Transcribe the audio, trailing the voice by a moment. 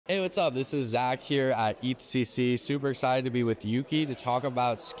Hey, what's up? This is Zach here at EthCC. Super excited to be with Yuki to talk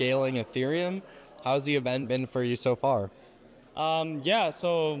about scaling Ethereum. How's the event been for you so far? I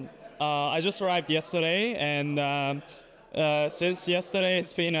just arrived yesterday, and since yesterday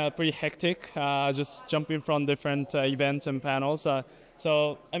it's been pretty hectic. Just jumping from different events and panels.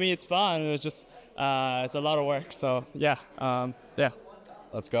 It's fun. It's a lot of work. Yeah.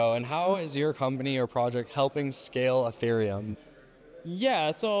 Let's go. And how is your company or project helping scale Ethereum? Yeah,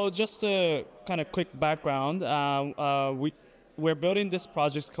 so just a kind of quick background. We're building this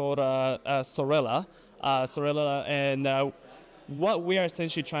project called Sorella. And what we are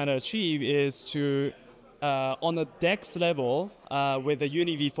essentially trying to achieve is to, on the DEX level, with the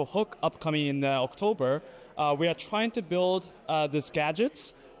UniV4 hook upcoming in October, we are trying to build these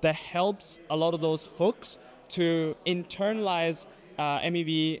gadgets that helps a lot of those hooks to internalize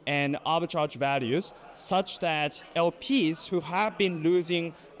MEV and arbitrage values such that LPs who have been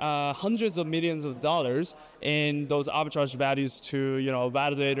losing hundreds of millions of dollars in those arbitrage values to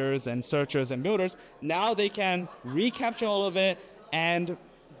validators and searchers and builders, now they can recapture all of it and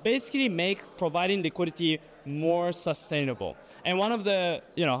basically make providing liquidity more sustainable. And one of the,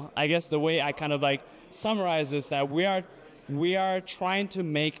 I guess the way I kind of like summarize is that we are trying to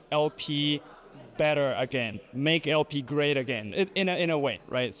make LP better again, make LP great again, in a way,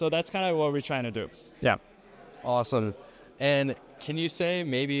 right? So that's kind of what we're trying to do. Yeah. Awesome. And can you say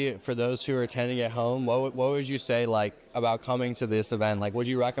maybe for those who are attending at home, what would you say like about coming to this event? Like, would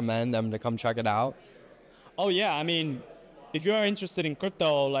you recommend them to come check it out? Oh yeah, I mean, if you are interested in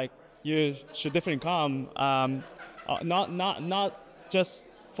crypto, like you should definitely come. Not just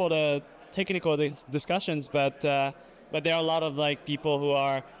for the technical discussions, but there are a lot of like people who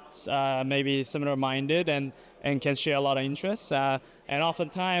are maybe similar-minded and can share a lot of interests. And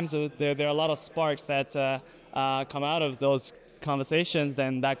oftentimes there are a lot of sparks that come out of those conversations,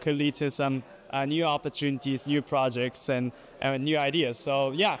 then that could lead to some new opportunities, new projects, and new ideas.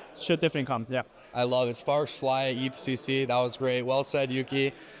 So yeah, should definitely come. Yeah. I love it. Sparks fly at EthCC. That was great. Well said,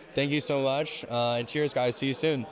 Yuki. Thank you so much. And cheers, guys. See you soon.